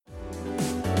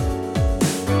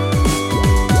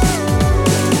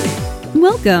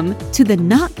Welcome to the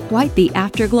Not Quite the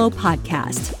Afterglow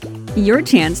podcast. Your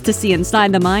chance to see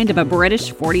inside the mind of a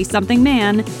British 40-something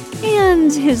man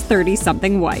and his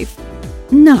 30-something wife.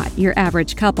 Not your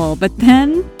average couple, but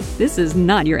then, this is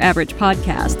not your average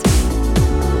podcast.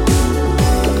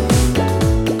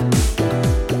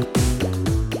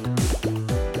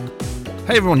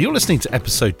 Hey everyone, you're listening to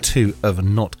episode 2 of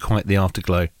Not Quite the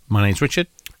Afterglow. My name's Richard.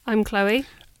 I'm Chloe.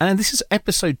 And this is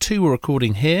episode 2 we're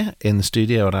recording here in the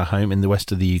studio at our home in the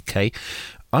west of the UK.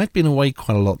 I've been away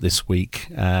quite a lot this week.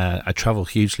 I travel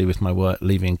hugely with my work,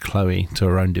 leaving Chloe to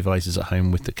her own devices at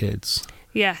home with the kids.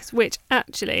 Yes, which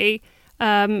actually,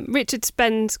 Richard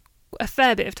spends a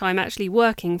fair bit of time actually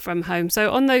working from home. So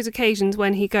on those occasions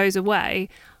when he goes away,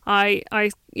 I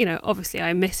obviously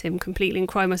I miss him completely and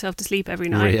cry myself to sleep every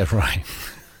night. Yeah, right.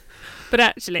 But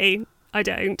actually, I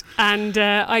don't. And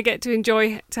I get to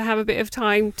enjoy to have a bit of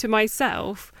time to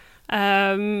myself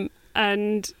and,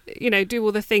 do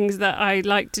all the things that I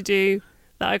like to do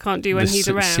that I can't do when he's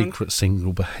around. Secret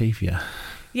single behaviour.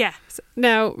 Yes.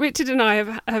 Now, Richard and I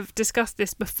have discussed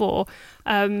this before.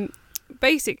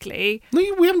 Basically... No,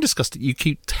 we haven't discussed it. You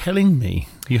keep telling me.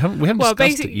 We haven't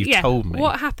discussed it. You've told me.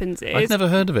 What happens is... I've never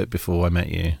heard of it before I met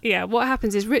you. Yeah, what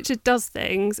happens is Richard does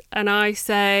things and I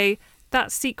say...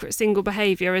 That's secret single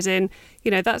behaviour, as in,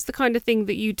 that's the kind of thing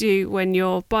that you do when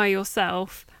you're by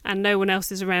yourself and no one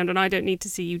else is around and I don't need to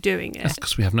see you doing it. That's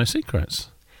because we have no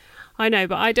secrets. I know,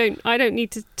 but I don't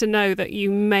need to know that you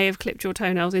may have clipped your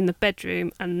toenails in the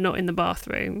bedroom and not in the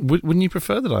bathroom. Wouldn't you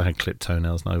prefer that I had clipped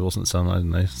toenails and I wasn't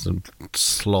some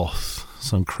sloth,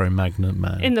 some Cro-Magnon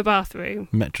man? In the bathroom.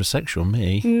 Metrosexual,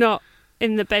 me. Not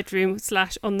in the bedroom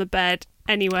 / on the bed,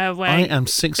 anywhere where I am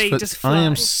 6 foot. I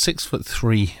am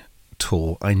 6'3"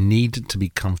 tall. I need to be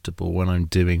comfortable when I'm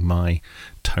doing my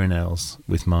toenails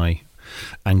with my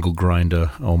angle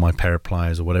grinder or my pair of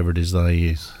pliers or whatever it is that I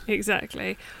use.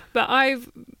 Exactly. But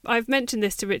I've mentioned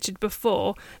this to Richard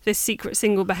before, this secret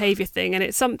single behaviour thing, and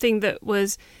it's something that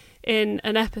was in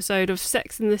an episode of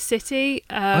Sex and the City.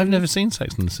 I've never seen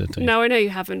Sex and the City. No, I know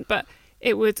you haven't, but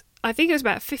I think it was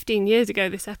about 15 years ago,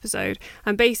 this episode,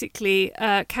 and basically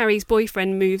Carrie's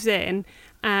boyfriend moves in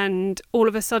and all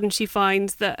of a sudden she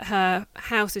finds that her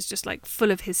house is just like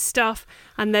full of his stuff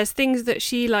and there's things that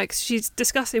she's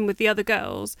discussing with the other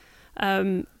girls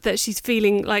that she's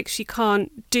feeling like she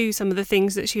can't do some of the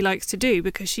things that she likes to do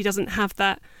because she doesn't have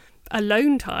that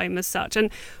alone time as such.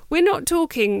 And we're not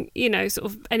talking, sort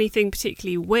of anything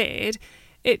particularly weird.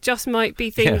 It just might be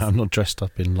things... Yeah, I'm not dressed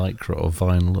up in lycra or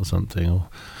vinyl or something. Or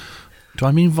do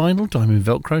I mean vinyl? Do I mean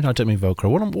Velcro? No, I don't mean Velcro.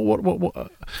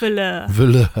 What? Velour.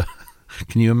 Velour.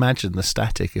 Can you imagine the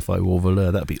static if I wore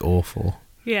velour? That'd be awful.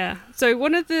 Yeah. So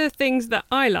one of the things that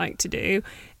I like to do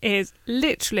is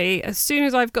literally, as soon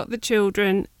as I've got the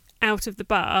children out of the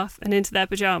bath and into their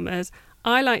pyjamas,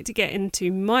 I like to get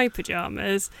into my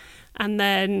pyjamas and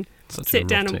then sit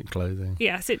down and clothing.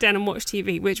 Yeah, sit down and watch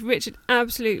TV, which Richard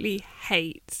absolutely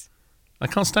hates. I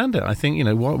can't stand it. I think,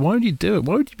 why would you do it?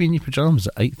 Why would you be in your pyjamas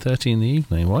at 8:30 in the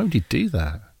evening? Why would you do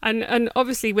that? And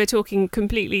obviously we're talking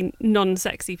completely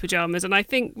non-sexy pyjamas, and I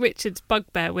think Richard's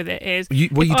bugbear with it is... You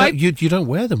don't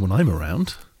wear them when I'm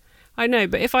around. I know,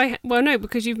 but no,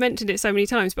 because you've mentioned it so many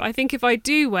times, but I think if I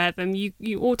do wear them,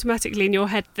 you automatically in your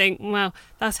head think, well,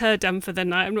 that's her done for the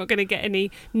night. I'm not going to get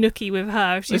any nookie with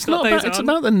her if she's got those on. It's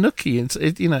about the nookie.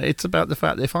 It's about the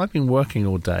fact that if I've been working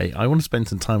all day, I want to spend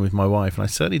some time with my wife, and I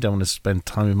certainly don't want to spend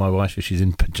time with my wife if she's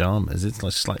in pyjamas. It's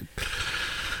just like...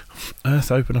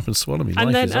 Earth open up and swallow me.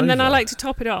 And then I like to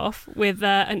top it off with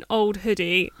an old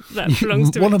hoodie that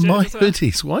belongs to one of my well.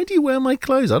 hoodies. Why do you wear my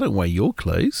clothes? I don't wear your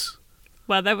clothes.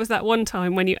 Well, there was that one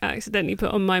time when you accidentally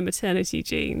put on my maternity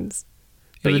jeans.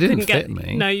 But they didn't fit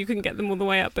me. No, you couldn't get them all the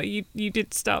way up, but you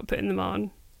did start putting them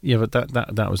on. Yeah, but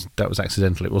that was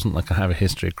accidental. It wasn't like I have a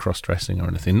history of cross-dressing or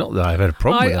anything. Not that I've had a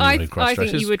problem with anybody cross-dressing.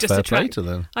 I think you were just to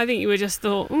them. I think you were just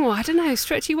thought, I don't know,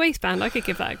 stretchy waistband. I could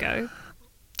give that a go.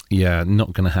 Yeah,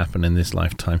 not going to happen in this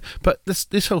lifetime. But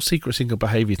this whole secret single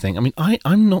behaviour thing, I mean,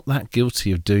 I'm not that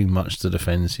guilty of doing much that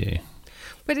offends you.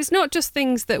 But it's not just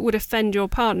things that would offend your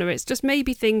partner. It's just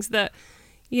maybe things that,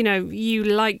 you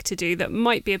like to do that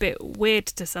might be a bit weird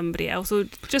to somebody else. Or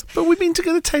just. But we've been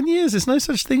together 10 years. There's no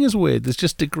such thing as weird. There's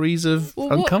just degrees of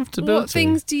uncomfortability. What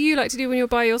things do you like to do when you're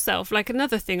by yourself? Like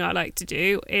another thing I like to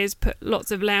do is put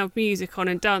lots of loud music on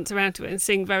and dance around to it and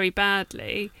sing very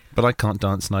badly. But I can't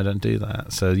dance and I don't do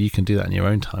that. So you can do that in your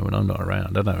own time when I'm not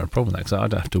around. I don't have a problem with that because I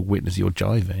don't have to witness your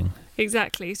jiving.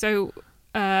 Exactly. So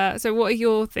what are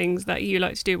your things that you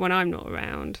like to do when I'm not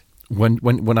around? When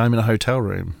I'm in a hotel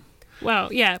room?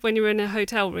 Well, yeah, when you're in a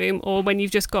hotel room or when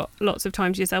you've just got lots of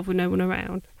time to yourself with no one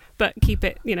around. But keep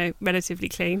it, relatively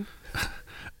clean.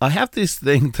 I have this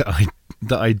thing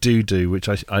that I do, which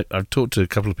I've talked to a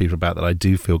couple of people about, that I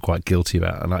do feel quite guilty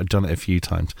about, and I've done it a few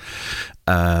times.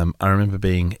 I remember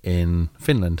being in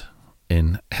Finland,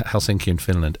 in Helsinki in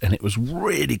Finland, and it was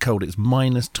really cold. It's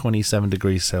minus 27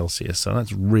 degrees Celsius, so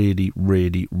that's really,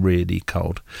 really, really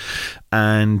cold.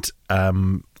 And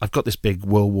I've got this big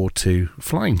World War II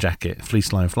flying jacket,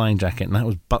 fleece-lined flying jacket, and that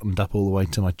was buttoned up all the way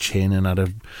to my chin, and I had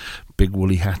a big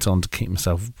woolly hat on to keep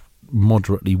myself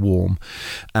moderately warm.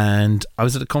 And I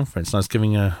was at a conference, and I was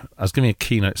giving a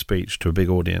keynote speech to a big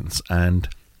audience, and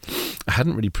I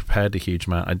hadn't really prepared a huge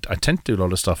amount. I tend to do a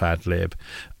lot of stuff ad lib,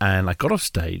 and I got off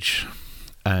stage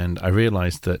and I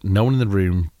realised that no one in the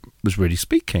room was really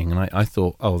speaking, and I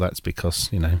thought, oh, that's because,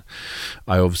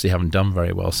 I obviously haven't done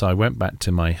very well. So I went back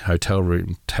to my hotel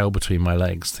room, tail between my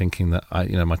legs, thinking that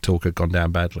my talk had gone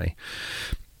down badly.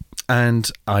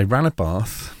 And I ran a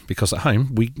bath, because at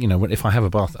home, if I have a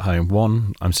bath at home,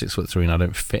 one, I'm 6'3" and I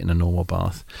don't fit in a normal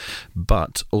bath,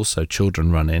 but also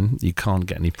children run in. You can't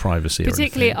get any privacy.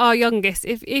 Particularly our youngest,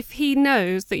 if he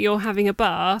knows that you're having a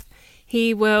bath,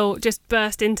 he will just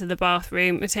burst into the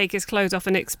bathroom and take his clothes off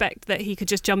and expect that he could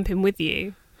just jump in with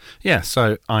you. Yeah,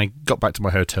 so I got back to my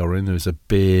hotel room. There was a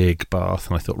big bath,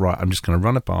 and I thought, right, I'm just going to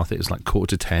run a bath. It was like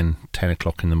 10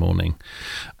 o'clock in the morning.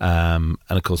 And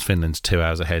of course, Finland's 2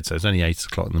 hours ahead, so it's only 8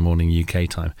 o'clock in the morning UK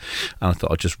time. And I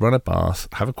thought I'd just run a bath,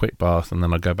 have a quick bath, and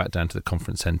then I'll go back down to the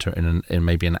conference centre in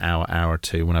maybe an hour or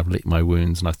two when I've licked my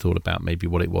wounds, and I thought about maybe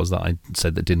what it was that I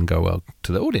said that didn't go well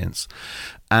to the audience.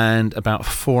 And about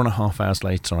 4.5 hours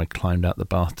later, I climbed out the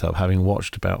bathtub, having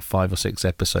watched about 5 or 6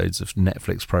 episodes of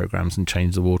Netflix programs and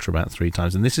changed the water about 3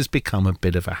 times. And this has become a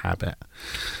bit of a habit.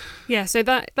 Yeah, so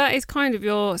that is kind of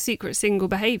your secret single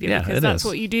behaviour, because that's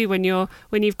what you do when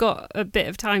you've got a bit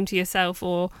of time to yourself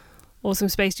or some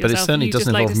space to yourself. But it certainly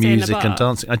doesn't involve music and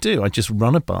dancing. I do. I just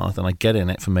run a bath and I get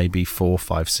in it for maybe 4,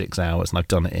 5, 6 hours. And I've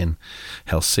done it in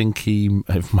Helsinki.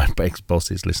 If my ex-boss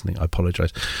is listening, I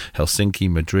apologise. Helsinki,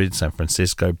 Madrid, San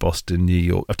Francisco, Boston, New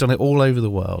York. I've done it all over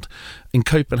the world. In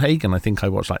Copenhagen, I think I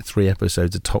watched like 3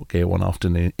 episodes of Top Gear one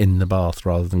afternoon in the bath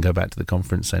rather than go back to the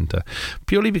conference centre.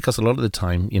 Purely because a lot of the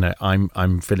time,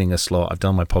 I'm filling a slot. I've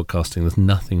done my podcasting. There's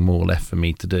nothing more left for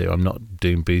me to do. I'm not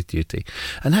doing booth duty.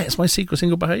 And that's my secret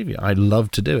single behaviour. I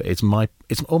love to do it.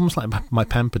 It's almost like my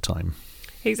pamper time.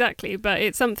 Exactly, but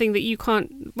it's something that you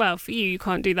can't. Well, for you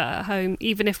can't do that at home,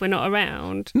 even if we're not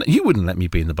around. No, you wouldn't let me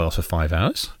be in the bath for 5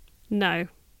 hours. No,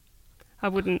 I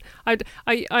wouldn't.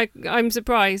 I'm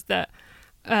surprised that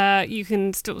you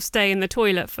can still stay in the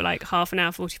toilet for like half an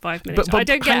hour, 45 minutes. But I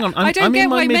don't hang get. on, I don't get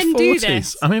why men do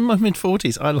this. I'm in my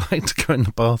mid-40s. I like to go in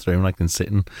the bathroom and I can sit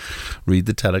and read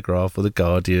the Telegraph or the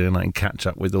Guardian, and I can catch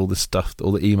up with all the stuff,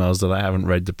 all the emails that I haven't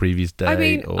read the previous day. I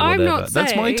mean, or I'm whatever. not saying,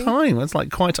 that's my time. That's like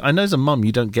quite. I know as a mum,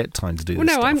 you don't get time to do this. Well,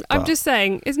 no, stuff, I'm just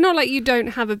saying it's not like you don't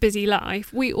have a busy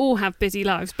life. We all have busy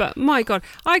lives, but my God,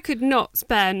 I could not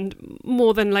spend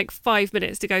more than like 5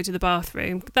 minutes to go to the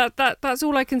bathroom. That's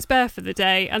all I can spare for the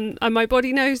day, and my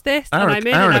body knows this, and I'm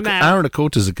in and I'm out. Hour and a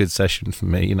quarter is a good session for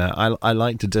me. I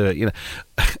like to do it.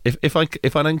 If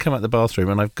I don't come out the bathroom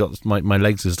and I've got my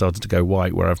legs have started to go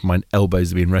white, where my elbows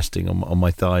have been resting on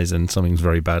my thighs, and something's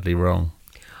very badly wrong.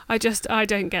 I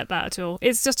don't get that at all.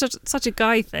 It's just such a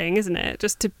guy thing, isn't it?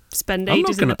 Just to spend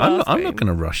ages in the bathroom. I'm not going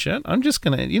to rush it. I'm just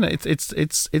going to,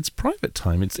 it's private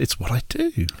time. It's what I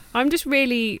do. I'm just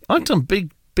really. I've done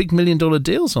big $1 million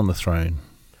deals on the throne.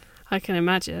 I can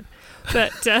imagine,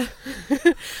 but I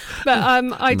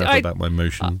about my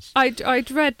emotions. I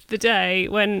dread the day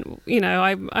when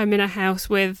I'm in a house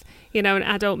with an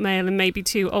adult male and maybe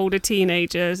 2 older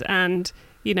teenagers, and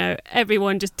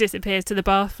everyone just disappears to the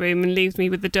bathroom and leaves me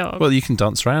with the dog. Well, you can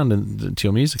dance around to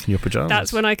your music in your pajamas.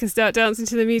 That's when I can start dancing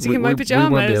to the music in my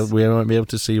pajamas. We won't be able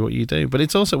to see what you do. But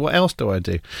it's also, what else do I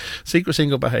do? Secret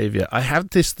single behaviour. I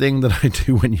have this thing that I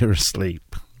do when you're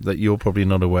asleep that you're probably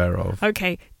not aware of.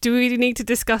 Okay, do we need to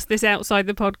discuss this outside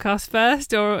the podcast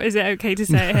first, or is it okay to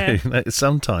say it here?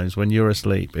 Sometimes when you're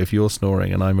asleep, if you're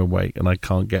snoring and I'm awake and I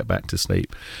can't get back to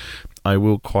sleep, I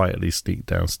will quietly sneak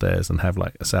downstairs and have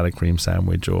like a salad cream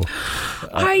sandwich or...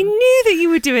 I knew that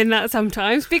you were doing that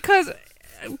sometimes, because...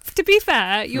 To be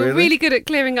fair, you're really good at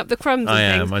clearing up the crumbs and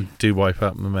things. I am. I do wipe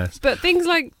up the mess. But things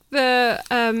like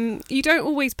you don't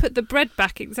always put the bread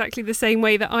back exactly the same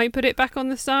way that I put it back on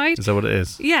the side. Is that what it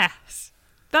is? Yes.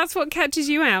 That's what catches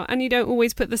you out, and you don't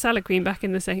always put the salad cream back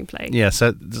in the same plate. Yeah,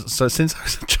 so since I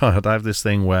was a child, I have this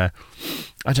thing where,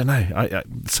 I don't know,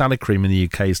 salad cream in the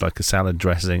UK is like a salad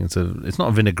dressing. It's not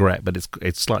a vinaigrette, but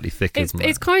it's slightly thicker, isn't it?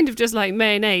 It's kind of just like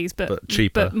mayonnaise, but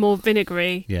cheaper, but more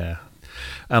vinegary. Yeah.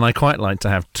 And I quite like to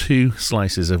have 2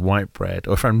 slices of white bread,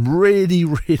 or if I'm really,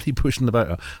 really pushing the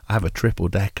boat, I have a triple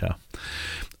decker.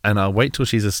 And I'll wait till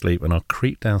she's asleep and I'll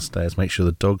creep downstairs, make sure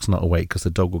the dog's not awake, because the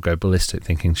dog will go ballistic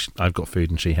thinking I've got food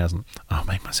and she hasn't. I'll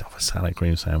make myself a salad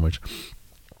cream sandwich.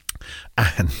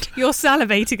 And you're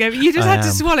salivating over. You just had to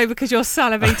swallow because you're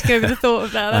salivating over the thought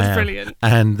of that. That's brilliant.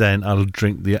 And then I'll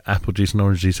drink the apple juice and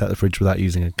orange juice out the fridge without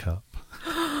using a cup.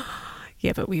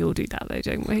 Yeah, but we all do that though,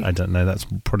 don't we? I don't know. That's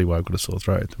probably why I've got a sore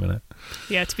throat at the minute.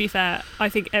 Yeah, to be fair, I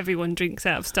think everyone drinks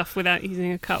out of stuff without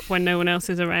using a cup when no one else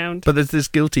is around. But there's this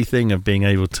guilty thing of being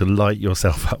able to light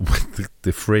yourself up with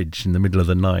the fridge in the middle of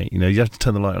the night. You know, you have to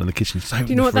turn the light on in the kitchen. Do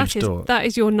you know what that is? That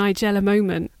is your Nigella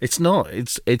moment. It's not.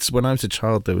 It's when I was a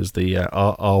child, there was the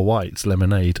R. White's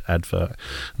lemonade advert,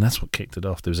 and that's what kicked it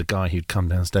off. There was a guy who'd come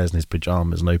downstairs in his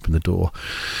pyjamas and open the door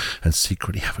and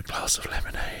secretly have a glass of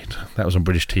lemonade. That was on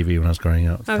British TV when I was growing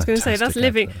up. I was going to say, that's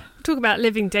living. Talk about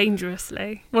living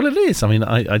dangerously. Well, it is. I mean,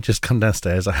 I just come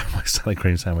downstairs, I have my salad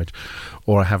cream sandwich,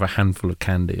 or I have a handful of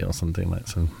candy or something, like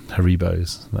some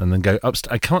Haribos, and then go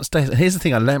upstairs. I can't stay. Here's the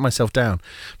thing, I let myself down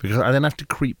because I then have to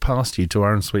creep past you to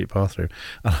our ensuite bathroom,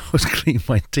 and I always clean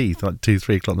my teeth like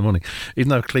 2-3 o'clock in the morning. Even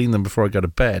though I clean them before I go to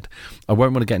bed, I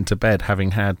won't want to get into bed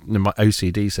having had, my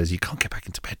OCD says you can't get back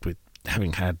into bed with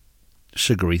having had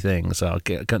sugary things. So I'll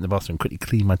go in the bathroom, quickly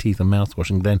clean my teeth and mouthwash,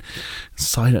 and then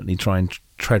silently try and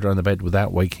tread around the bed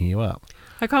without waking you up.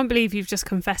 I can't believe you've just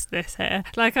confessed this here.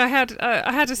 Like I had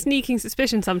a sneaking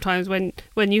suspicion sometimes when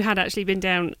you had actually been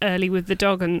down early with the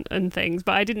dog and things,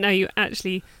 but I didn't know you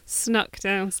actually snuck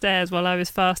downstairs while I was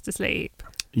fast asleep.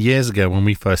 Years ago when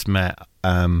we first met,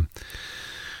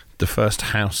 the first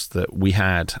house that we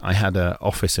had, I had an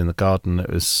office in the garden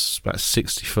that was about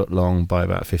 60 foot long by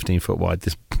about 15 foot wide.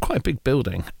 This quite a big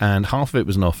building, and half of it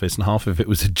was an office and half of it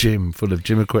was a gym full of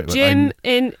gym equipment. Gym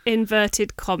in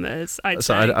inverted commas, I'd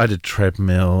say. I had a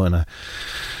treadmill and a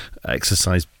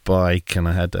exercise bike, and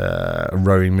I had a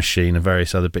rowing machine and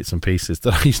various other bits and pieces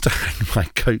that I used to hang my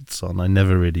coats on. I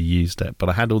never really used it, but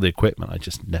I had all the equipment. I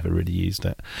just never really used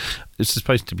it. It's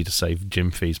supposed to be to save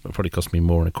gym fees, but it probably cost me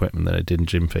more in equipment than it did in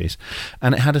gym fees.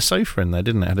 And it had a sofa in there,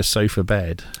 didn't it? It had a sofa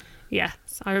bed.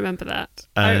 Yes, I remember that.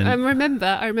 I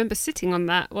remember sitting on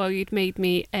that while you'd made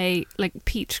me a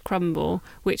peach crumble,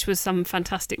 which was some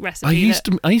fantastic recipe.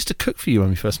 I used to cook for you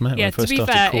when we first met. Yeah, when I first to be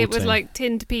started fair, courting. it was like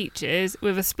tinned peaches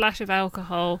with a splash of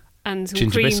alcohol and some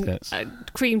ginger biscuits,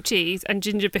 cream cheese and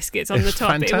ginger biscuits on the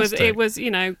top. Fantastic. It was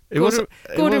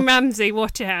Gordon Ramsay,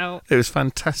 watch out. It was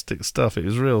fantastic stuff. It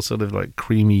was real sort of like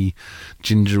creamy,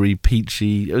 gingery,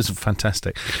 peachy. It was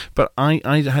fantastic. But I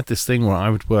had this thing where I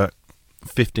would work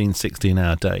 15,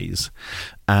 16-hour days,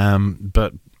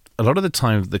 but a lot of the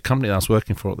time the company that I was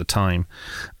working for at the time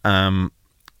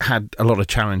had a lot of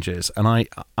challenges, and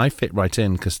I fit right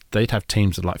in because they'd have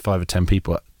teams of like 5 or 10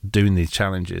 people doing these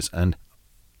challenges, and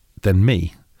then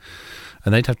me,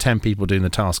 and they'd have 10 people doing the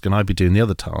task and I'd be doing the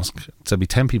other task. So it'd be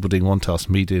 10 people doing one task,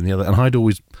 me doing the other, and I'd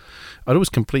always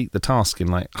complete the task in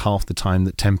like half the time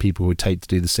that 10 people would take to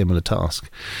do the similar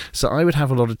task. So I would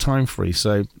have a lot of time free.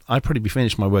 So I'd probably be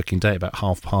finished my working day about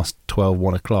 12:30,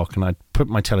 1 o'clock, and I'd put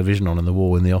my television on the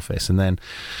wall in the office, and then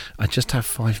I'd just have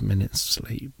 5 minutes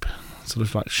sleep. Sort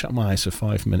of like shut my eyes for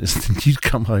 5 minutes, and then you'd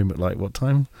come home at like what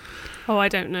time? Oh, I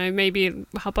don't know, maybe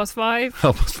 5:30?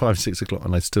 5:30, 6 o'clock,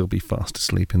 and I'd still be fast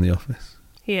asleep in the office.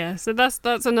 Yeah, so that's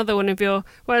another one of your...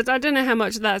 Well, I don't know how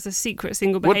much of that is a secret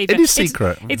single behaviour. It is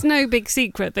secret. It's no big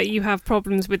secret that you have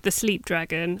problems with the sleep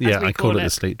dragon, Yeah, I call it the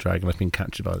sleep dragon. I've been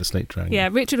captured by the sleep dragon. Yeah,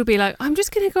 Richard will be like, I'm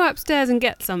just going to go upstairs and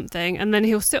get something, and then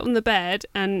he'll sit on the bed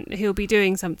and he'll be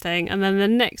doing something, and then the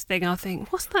next thing I'll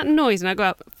think, what's that noise? And I go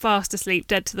up fast asleep,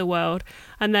 dead to the world,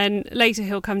 and then later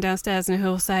he'll come downstairs and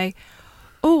he'll say,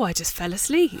 oh, I just fell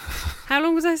asleep. How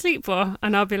long was I asleep for?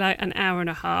 And I'll be like, an hour and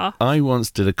a half. I once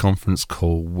did a conference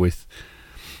call with,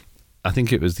 I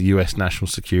think it was the US National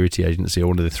Security Agency, or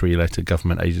one of the 3-letter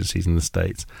government agencies in the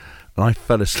States. And I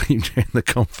fell asleep during the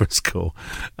conference call.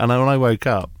 And when I woke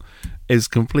up, it was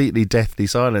completely deathly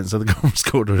silent. So the conference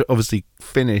call was obviously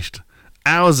finished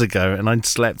hours ago, and I'd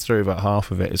slept through about half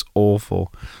of it. It's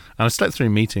awful. And I slept through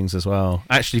meetings as well.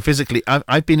 Actually, physically,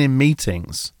 I've been in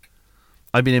meetings.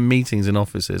 I've been in meetings in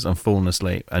offices and fallen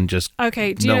asleep and just...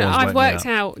 Okay, do you know, I've worked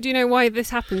out. Do you know why this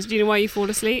happens? Do you know why you fall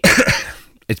asleep?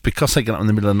 It's because I get up in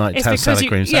the middle of the night to have salad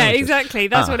cream sandwiches. Yeah, exactly.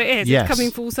 That's what it is. Yes, it's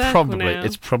coming full circle now.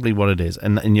 It's probably what it is,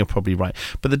 and you're probably right.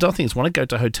 But the other thing is, when I go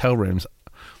to hotel rooms,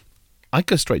 I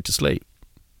go straight to sleep.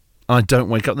 I don't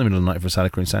wake up in the middle of the night for a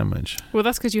salad cream sandwich. Well,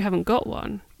 that's because you haven't got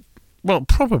one. Well,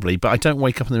 probably, but I don't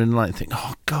wake up in the middle of the night and think,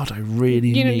 oh, God, I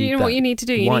really need You know what you need to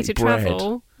do? You need to bread.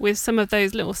 travel with some of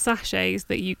those little sachets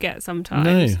that you get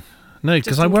sometimes. No,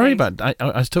 because Just I in worry case. about.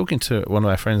 I was talking to one of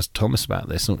our friends, Thomas, about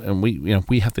this, and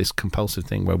we have this compulsive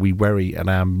thing where we worry at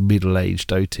our middle-aged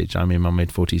dotage. I'm in my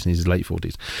mid-40s and he's late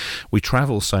 40s. We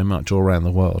travel so much all around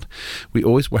the world. We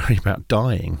always worry about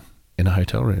dying in a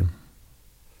hotel room.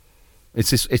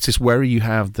 It's this worry you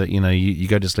have that you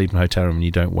go to sleep in a hotel room and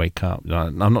you don't wake up.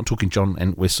 I'm not talking John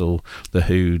Entwistle, The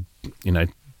Who,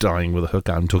 dying with a hook.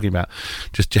 I'm talking about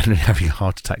just generally having a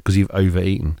heart attack because you've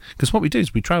overeaten. Because what we do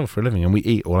is we travel for a living and we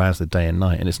eat all hours of the day and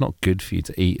night, and it's not good for you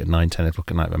to eat at 9-10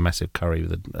 o'clock at night with a massive curry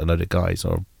with a load of guys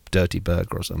or a dirty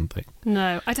burger or something.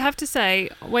 No, I'd have to say,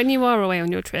 when you are away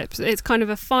on your trips, it's kind of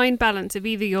a fine balance of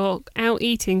either you're out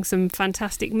eating some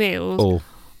fantastic meals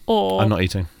or I'm not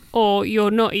eating. Or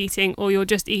you're not eating, or you're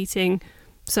just eating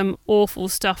some awful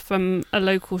stuff from a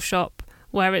local shop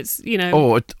where it's,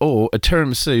 Or a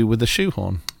tiramisu with a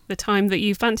shoehorn. The time that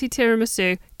you fancied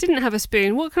tiramisu, didn't have a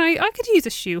spoon. What can I could use a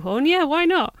shoehorn. Yeah, why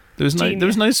not? There was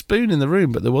no spoon in the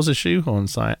room, but there was a shoehorn,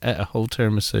 so I ate a whole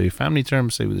tiramisu, family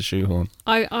tiramisu with a shoehorn.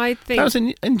 I think that was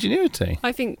ingenuity.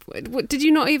 I think. Did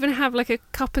you not even have like a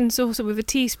cup and saucer with a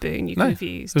teaspoon you could have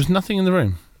used? There was nothing in the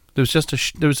room. There was just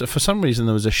for some reason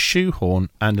there was a shoehorn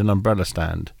and an umbrella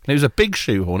stand. And it was a big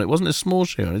shoehorn. It wasn't a small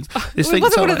shoehorn. It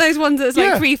wasn't one of those ones that's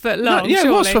like 3 foot long. No, surely.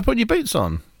 It was for putting your boots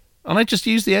on. And I just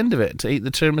used the end of it to eat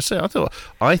the tiramisu.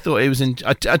 I thought it was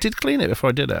I did clean it before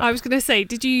I did it. I was going to say,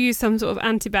 did you use some sort of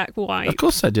antibac wipe? Of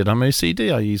course I did. I'm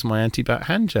OCD. I used my antibac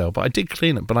hand gel, but I did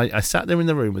clean it. But I sat there in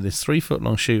the room with this 3 foot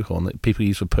long shoehorn that people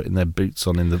use for putting their boots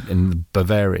on in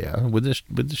Bavaria with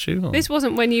the shoehorn. This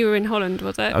wasn't when you were in Holland,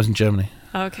 was it? I was in Germany.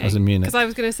 Okay. I was in Munich. Because I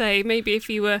was going to say, maybe if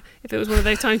it was one of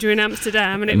those times you were in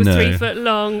Amsterdam and it was 3 foot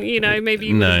long, maybe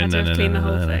you would have had to have cleaned the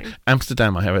whole thing.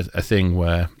 Amsterdam, I have a thing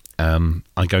where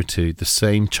I go to the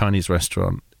same Chinese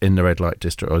restaurant in the red light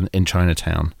district or in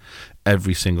Chinatown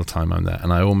every single time I'm there,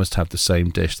 and I almost have the same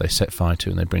dish they set fire to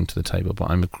and they bring to the table.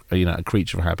 But I'm a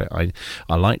creature of habit. I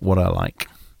like what I like.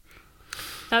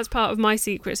 That's part of my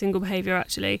secret single behaviour,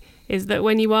 actually, is that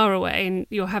when you are away and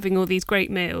you're having all these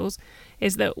great meals,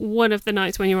 is that one of the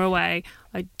nights when you're away,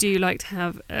 I do like to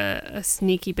have a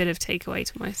sneaky bit of takeaway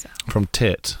to myself. From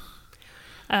Tit.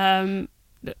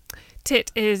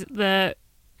 Tit is the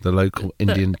local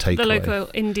Indian takeaway. The local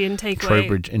Indian takeaway.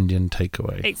 Trowbridge Indian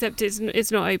takeaway. Except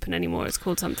it's not open anymore. It's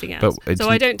called something else. But it's so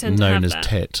I don't tend to have known as that.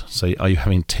 Tit. So are you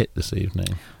having Tit this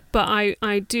evening? But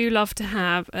I do love to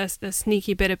have a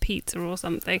sneaky bit of pizza or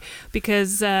something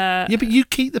because... but you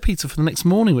keep the pizza for the next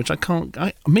morning, which I can't...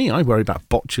 I worry about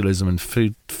botulism and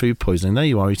food poisoning. There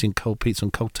you are eating cold pizza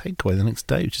and cold takeaway the next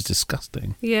day, which is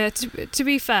disgusting. Yeah, to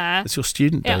be fair... It's your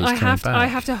student days I back.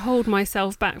 have to hold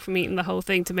myself back from eating the whole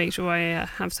thing to make sure I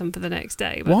have some for the next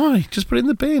day. But why? Just put it in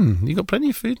the bin. You've got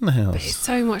plenty of food in the house. It's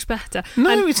so much better.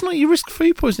 No, it's not. You risk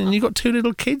food poisoning. You've got 2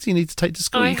 little kids you need to take to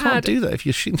school. You can't do that if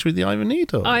you're shitting through the eye of a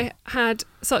needle. I had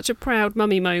such a proud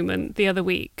mummy moment the other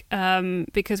week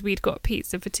because we'd got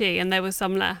pizza for tea and there was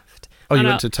some left. Oh, you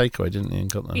went to takeaway, didn't you?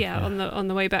 And got them. Yeah, on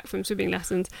the way back from swimming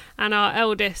lessons. And our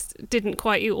eldest didn't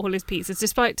quite eat all his pizzas,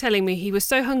 despite telling me he was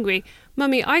so hungry.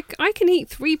 Mummy, I can eat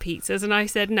 3 pizzas. And I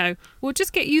said, no, we'll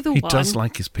just get you the one. He does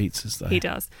like his pizzas, though. He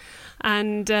does.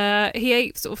 And he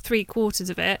ate sort of 3/4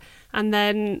 of it. And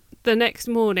then the next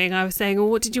morning I was saying, oh,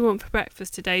 what did you want for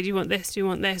breakfast today? Do you want this? Do you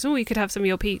want this? Oh, you could have some of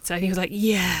your pizza. And he was like,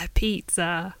 yeah,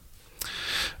 pizza.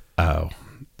 Oh,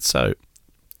 so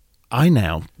I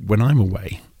now, when I'm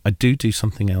away, I do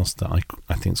something else that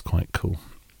I think is quite cool.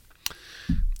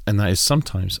 And that is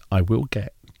sometimes I will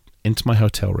get into my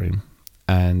hotel room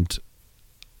and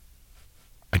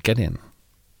I get in.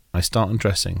 I start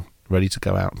undressing, ready to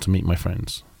go out to meet my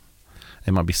friends.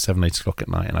 It might be 7-8 o'clock at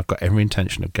night and I've got every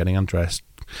intention of getting undressed,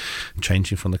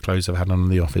 changing from the clothes I've had on in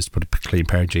the office, put a clean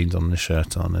pair of jeans on and a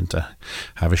shirt on and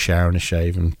have a shower and a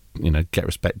shave and get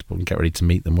respectable and get ready to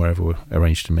meet them wherever we're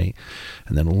arranged to meet.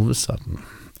 And then all of a sudden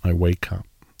I wake up.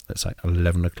 It's like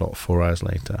 11 o'clock, 4 hours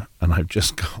later, and I've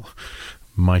just got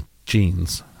my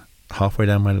jeans halfway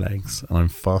down my legs, and I'm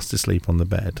fast asleep on the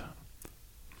bed.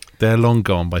 They're long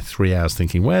gone by 3 hours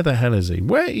thinking, where the hell is he?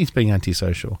 Where he's being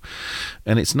antisocial.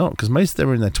 And it's not, because most of them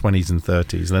are in their 20s and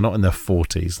 30s. They're not in their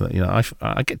 40s.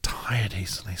 I get tired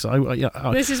easily. So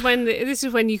This is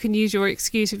when you can use your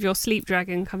excuse of your sleep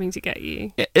dragon coming to get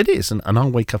you. It is. And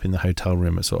I'll wake up in the hotel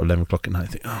room at sort of 11 o'clock at night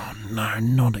and think, oh no,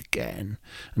 not again.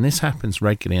 And this happens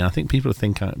regularly. And I think people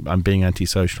think I'm being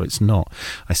antisocial. It's not.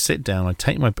 I sit down,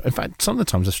 in fact, some of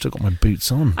the times I've still got my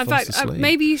boots on. In fact,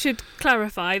 maybe you should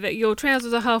clarify that your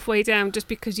trousers are halfway halfway down just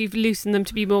because you've loosened them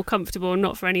to be more comfortable and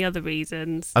not for any other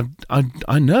reasons.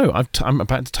 I know. I'm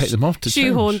about to take them off to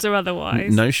shoehorns change. or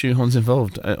otherwise. No shoehorns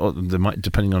involved. Or they might,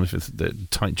 depending on if it's the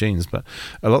tight jeans. But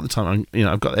a lot of the time,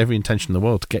 I've got every intention in the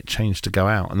world to get changed to go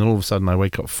out, and then all of a sudden I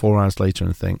wake up 4 hours later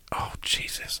and think, oh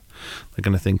Jesus, they're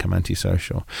going to think I'm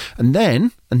antisocial. And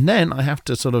then I have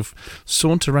to sort of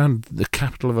saunter around the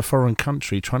capital of a foreign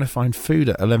country trying to find food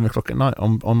at 11 o'clock at night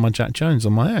on my Jack Jones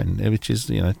on my own, which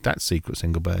is, that's secret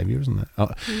single behaviour, isn't it?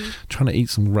 Trying to eat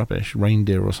some rubbish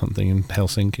reindeer or something in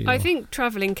Helsinki. I think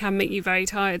travelling can make you very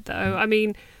tired, though. I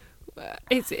mean,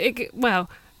 I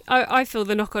feel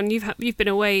the knock-on. You've been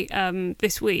away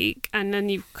this week, and then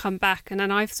you've come back, and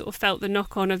then I've sort of felt the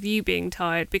knock-on of you being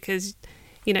tired because,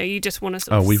 you just want to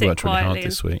sort of sit quietly. Oh, we worked really hard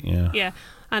this week, yeah. Yeah,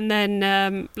 and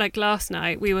then like last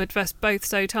night, we were just both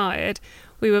so tired.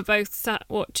 We were both sat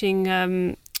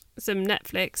watching some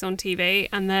Netflix on TV,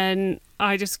 and then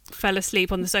I just fell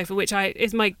asleep on the sofa, which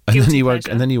is my guilty pleasure.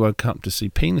 And then you woke up to see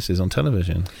penises on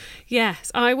television.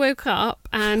 Yes, I woke up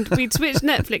and we'd switched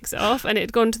Netflix off, and it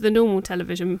had gone to the normal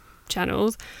television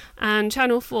channels, and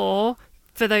Channel 4,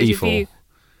 for those E4. of you...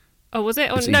 Oh, was it?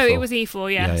 No, it was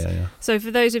E4, yes. Yeah. So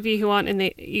for those of you who aren't in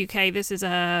the UK, this is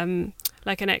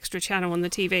like an extra channel on the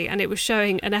TV, and it was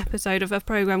showing an episode of a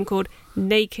programme called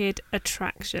Naked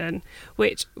Attraction,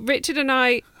 which Richard and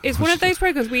I... It's one of those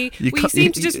programmes we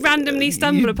seem to just randomly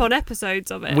stumble upon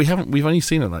episodes of it. We've only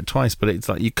seen it like twice, but it's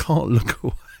like you can't look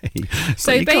away.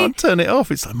 So you can't turn it off.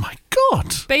 It's like, my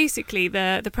God. Basically,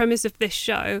 the premise of this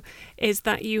show is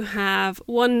that you have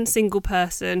one single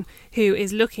person who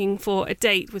is looking for a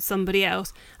date with somebody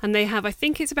else, and they have, I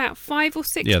think it's about 5 or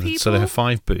 6 people. So they have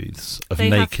 5 booths of naked people.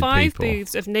 They have 5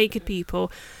 booths of naked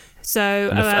people. So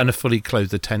and a fully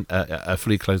clothed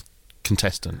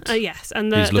contestant. Yes,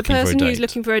 and the person who's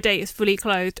looking for a date is fully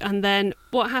clothed, and then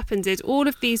what happens is all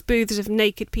of these booths of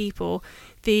naked people,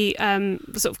 the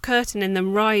sort of curtain in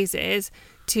them rises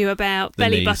to about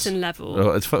belly knees. Button level.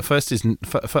 Well, first is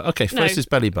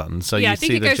belly button, so you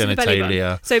see the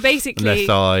genitalia, so basically and the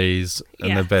thighs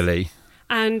and the belly.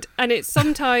 And it's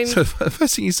sometimes... So the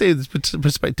first thing you see with the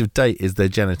prospective date is their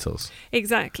genitals.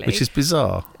 Exactly. Which is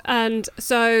bizarre. And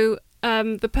so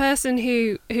the person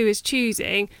who is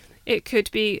choosing, it can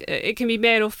be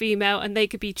male or female, and they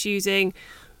could be choosing,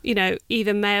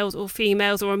 either males or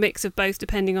females or a mix of both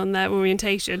depending on their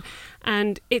orientation.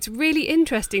 And it's really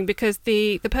interesting because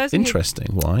the person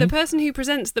Why? The person who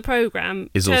presents the programme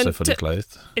is also fully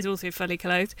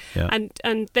clothed. Yeah.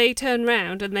 And they turn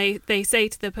round and they say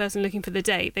to the person looking for the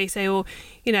date, they say,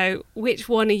 which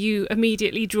one are you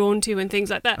immediately drawn to, and things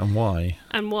like that. And why?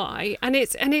 And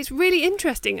it's really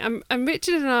interesting. And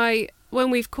Richard and I,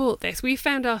 when we've caught this, we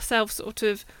found ourselves sort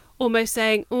of almost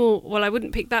saying, oh, well, I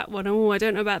wouldn't pick that one. Oh, I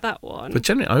don't know about that one. But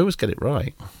generally, I always get it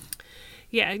right.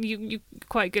 Yeah, you're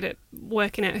quite good at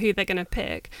working out who they're going to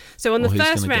pick. So on the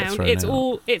first round,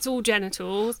 it's all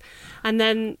genitals, and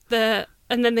then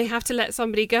they have to let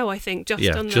somebody go. I think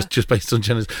just based on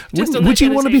genitals. Would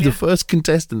you want to be the first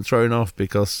contestant thrown off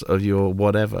because of your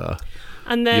whatever?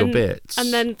 And then your bits.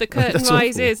 And then the curtain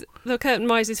rises. The curtain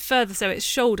rises further, so it's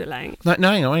shoulder length. No,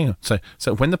 hang on.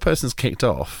 So when the person's kicked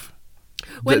off.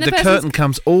 The curtain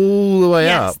comes all the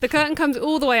way up. Yes, the curtain comes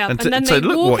all the way up, and then they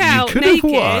walk out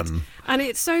naked. And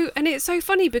it's so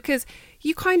funny because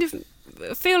you kind of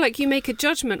feel like you make a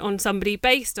judgment on somebody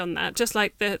based on that, just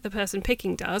like the person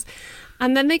picking does.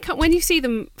 And then when you see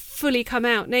them fully come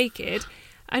out naked,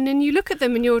 and then you look at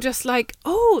them and you're just like,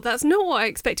 oh, that's not what I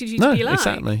expected you to be like.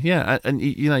 Exactly, yeah. And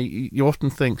you often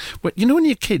think, when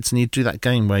you're kids and you do that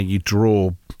game where you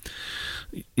draw.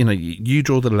 You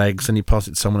draw the legs and you pass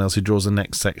it to someone else who draws the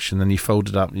next section, then you fold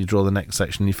it up and you draw the next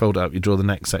section, you fold it up, you draw the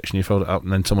next section, you fold it up,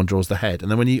 and then someone draws the head.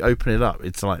 And then when you open it up,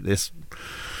 it's like this,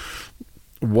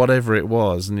 whatever it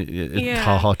was, and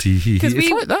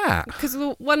it's like that. Because the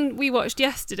one we watched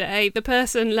yesterday, the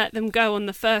person let them go on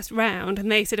the first round,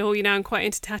 and they said, oh, I'm quite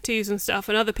into tattoos and stuff,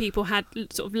 and other people had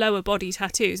sort of lower body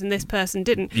tattoos, and this person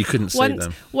didn't. You couldn't see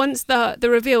them. Once the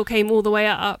reveal came all the way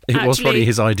up, it was probably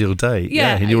his ideal date.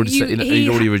 Yeah, he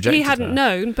already rejected. He hadn't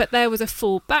known, but there was a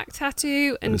full back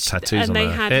tattoo, and they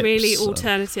had really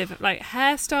alternative like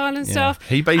hairstyle and stuff.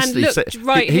 He basically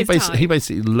he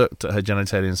basically looked at her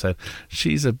genitalia and said,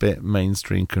 she's a bit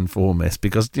mainstream conformist,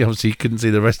 because obviously he couldn't see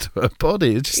the rest of her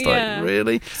body. It's just like,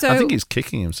 really? So, I think he's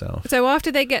kicking himself. So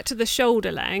after they get to the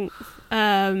shoulder length,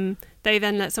 they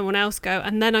then let someone else go,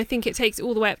 and then I think it takes it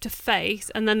all the way up to face,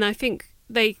 and then I think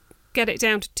they get it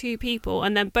down to 2 people,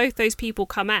 and then both those people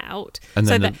come out. And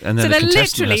then they're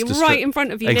literally right in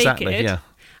front of you naked. Yeah.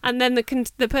 and then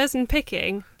the person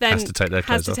picking then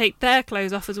has to take their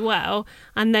clothes off as well,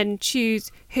 and then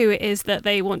choose who it is that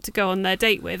they want to go on their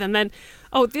date with. And then,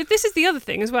 this is the other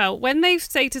thing as well. When they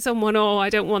say to someone, "Oh, I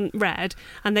don't want red,"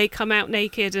 and they come out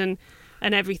naked and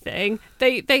everything,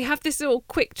 they have this little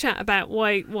quick chat about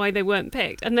why they weren't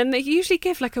picked, and then they usually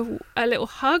give like a little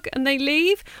hug and they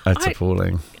leave. It's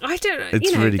appalling. I don't know.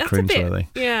 It's really cringeworthy.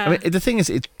 Yeah. I mean, the thing is,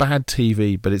 it's bad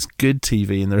TV, but it's good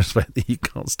TV in the respect that you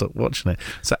can't stop watching it.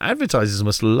 So advertisers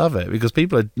must love it because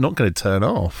people are not going to turn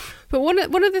off. But one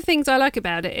of the things I like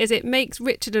about it is it makes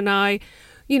Richard and I,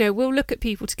 we'll look at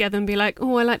people together and be like,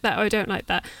 oh, I like that, or I don't like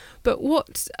that. But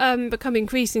what's become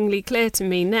increasingly clear to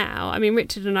me now, I mean,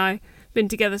 Richard and I been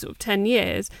together sort of 10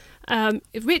 years.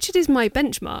 Richard is my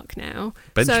benchmark now.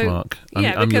 Benchmark? So,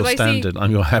 I'm your standard.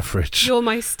 I'm your average. You're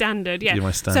my standard, yeah. You're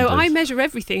my standard. So I measure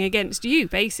everything against you,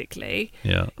 basically.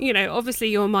 Yeah. Obviously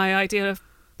you're my ideal of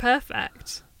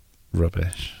perfect.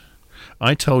 Rubbish.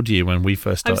 I told you when we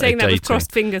first started dating... I'm saying that with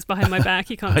crossed fingers behind my back,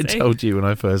 you can't see. I told you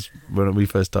when we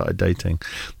first started dating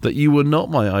that you were not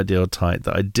my ideal type,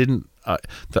 that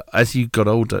as you got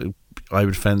older, I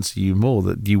would fancy you more,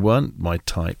 that you weren't my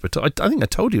type. But I think I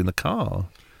told you in the car.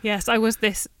 Yes, I was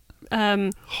this...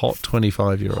 hot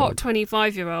 25-year-old. Hot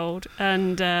 25-year-old.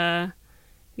 And,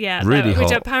 really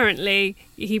which hot. Apparently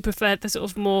he preferred the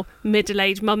sort of more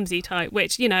middle-aged mumsy type,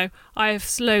 which, I have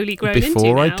slowly grown into now.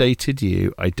 Before I dated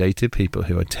you, I dated people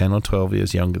who are 10 or 12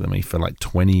 years younger than me for like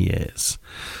 20 years.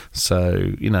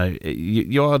 So,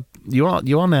 you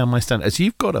are now my standard. As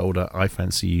you've got older, I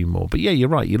fancy you more. But yeah, you're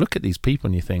right. You look at these people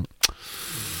and you think...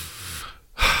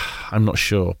 I'm not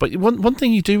sure. But one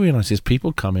thing you do realise is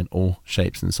people come in all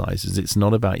shapes and sizes. It's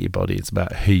not about your body, it's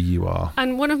about who you are.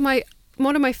 And one of my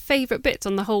favourite bits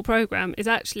on the whole programme is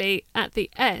actually at the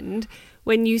end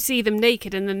when you see them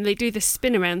naked and then they do this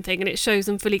spin around thing and it shows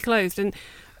them fully clothed. And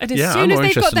as soon as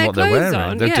they've got their clothes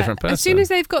on, they're a different person. As soon as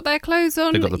they've got their clothes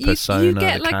on, they've got the persona, you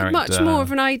get the like character. much more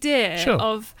of an idea Sure.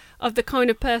 of the kind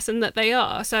of person that they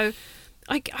are. So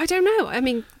I don't know. I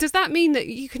mean, does that mean that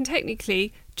you can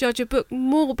technically judge a book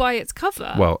more by its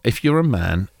cover? Well, if you're a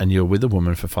man and you're with a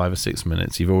woman for 5 or 6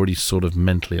 minutes, you've already sort of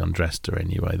mentally undressed her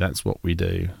anyway. That's what we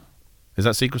do. Is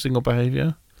that secret single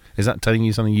behaviour? Is that telling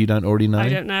you something you don't already know? I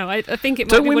don't know. I think it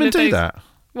might don't be women one of do those, that?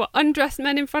 What, undress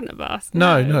men in front of us?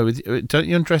 No. Don't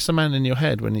you undress a man in your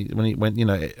head when I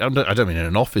don't mean in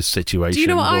an office situation. Do you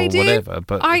know what I do? Whatever,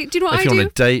 but do you know what if you're I do? on a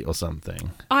date or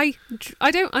something. I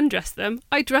don't undress them.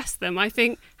 I dress them. I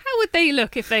think, how would they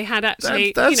look if they had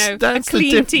actually, that's a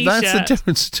clean T-shirt? That's the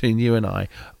difference between you and I.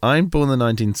 I'm born in the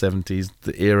 1970s,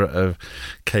 the era of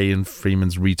Kay and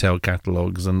Freeman's retail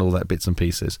catalogues and all that bits and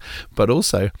pieces. But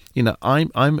also,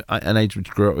 I'm an age which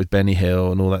grew up with Benny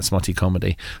Hill and all that smutty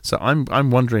comedy. So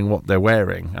I'm wondering what they're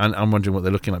wearing and I'm wondering what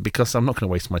they're looking like because I'm not going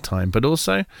to waste my time. But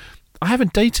also, I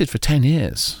haven't dated for 10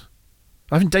 years.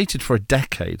 I haven't dated for a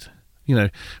decade.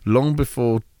 Long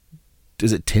before,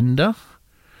 is it Tinder?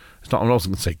 It's not. I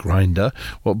wasn't going to say Grindr.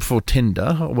 Well, before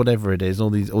Tinder or whatever it is,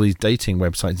 all these dating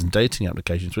websites and dating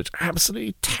applications, which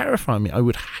absolutely terrify me. I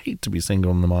would hate to be single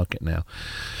on the market now.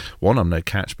 One, I'm no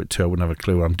catch, but two, I wouldn't have a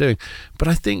clue what I'm doing. But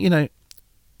I think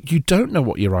you don't know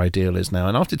what your ideal is now,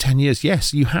 and after 10 years,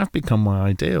 yes, you have become my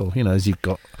ideal. As you've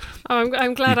got. Oh,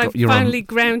 I'm glad I've finally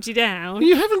ground you down.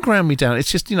 You haven't ground me down.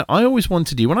 It's just, I always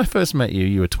wanted you. When I first met you,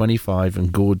 you were 25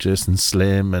 and gorgeous and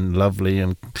slim and lovely,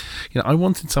 and I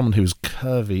wanted someone who was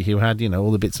curvy, who had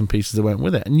all the bits and pieces that went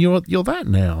with it. And you're that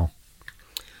now.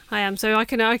 I am. So I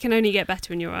can only get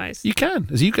better in your eyes. You can.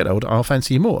 As you get older, I'll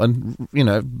fancy you more.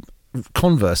 And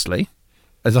conversely,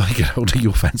 as I get older,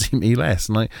 you'll fancy me less.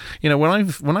 And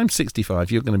when I'm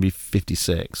 65, you're going to be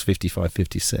 55,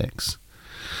 56.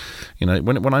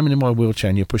 When I'm in my wheelchair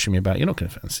and you're pushing me about, you're not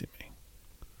going to fancy me.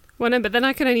 Well, no, but then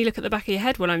I can only look at the back of your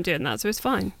head when I'm doing that, so it's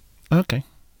fine. Okay,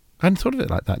 I hadn't thought of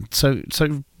it like that. So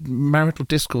marital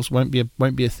discourse won't be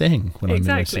a thing when I'm in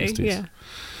my 60s. Yeah.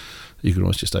 You can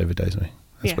always just overdose me.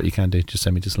 That's what you can do. Just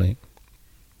send me to sleep.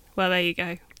 Well, there you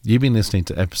go. You've been listening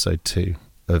to episode 2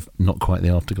 of Not Quite the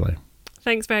Afterglow.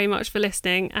 Thanks very much for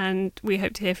listening, and we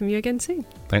hope to hear from you again soon.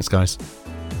 Thanks, guys.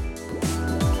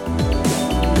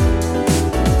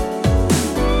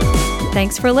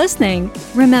 Thanks for listening.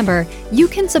 Remember, you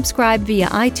can subscribe via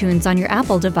iTunes on your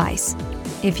Apple device.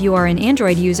 If you are an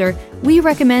Android user, we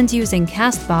recommend using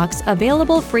CastBox,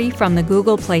 available free from the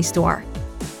Google Play Store.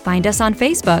 Find us on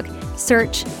Facebook.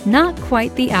 Search Not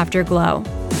Quite the Afterglow.